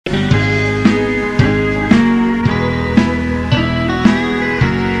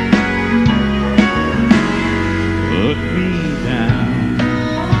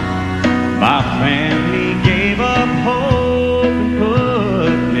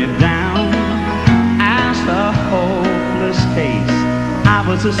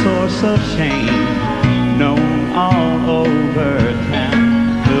once a source of shame, known all over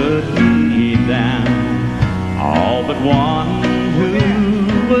town, put me down. All but one who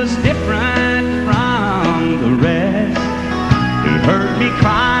was different from the rest, who heard me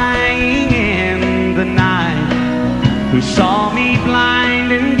crying in the night, who saw me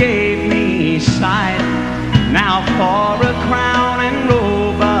blind and gave me sight. Now for a crown and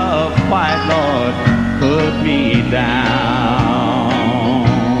robe of white, Lord, put me down.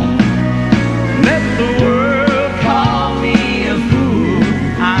 Let the world call me a fool,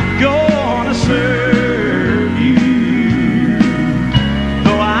 I'm gonna serve you.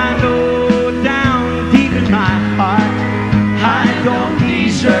 Though I know down deep in my heart I don't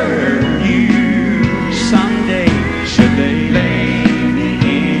deserve you. Someday should they lay me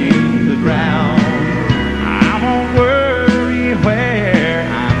in the ground, I won't worry where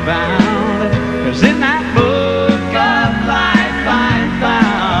I'm bound, 'cause in that book of life I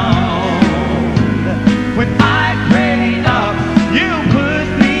found, when I prayed up, you put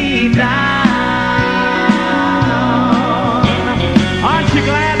me down. Aren't you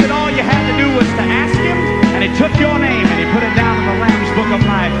glad that all you had to do was to ask him, and he took your name and he put it down in the Lamb's Book of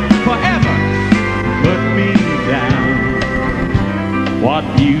Life forever? Put me down. What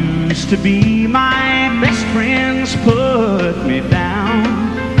used to be my best friends put me down,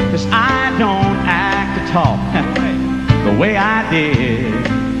 'cause I don't act or talk the way I did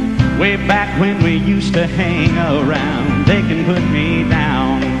way back when we used to hang around. They can put me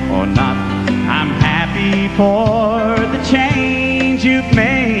down or not, I'm happy for the change you've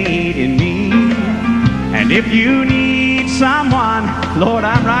made in me. And if you need someone, Lord,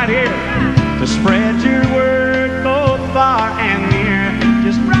 I'm right here to spread your word both far and near.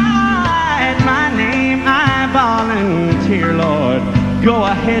 Just write my name, I volunteer, Lord, go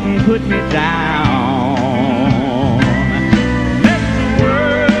ahead and put me down. Let the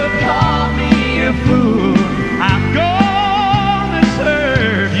world call me a fool, I'm gonna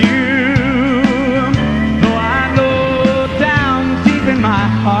serve you. Though I know down deep in my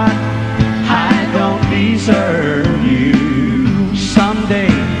heart I don't deserve you.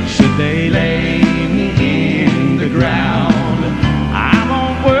 Someday should they lay me in the ground, I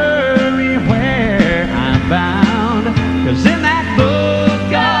won't worry where I'm bound, 'cause in that book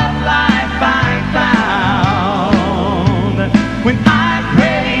of life I found, when I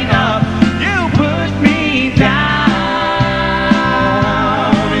prayed up, you put me down.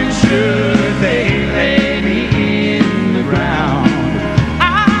 And should they lay me in the ground, I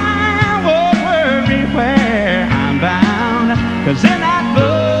won't worry where I'm bound, 'cause in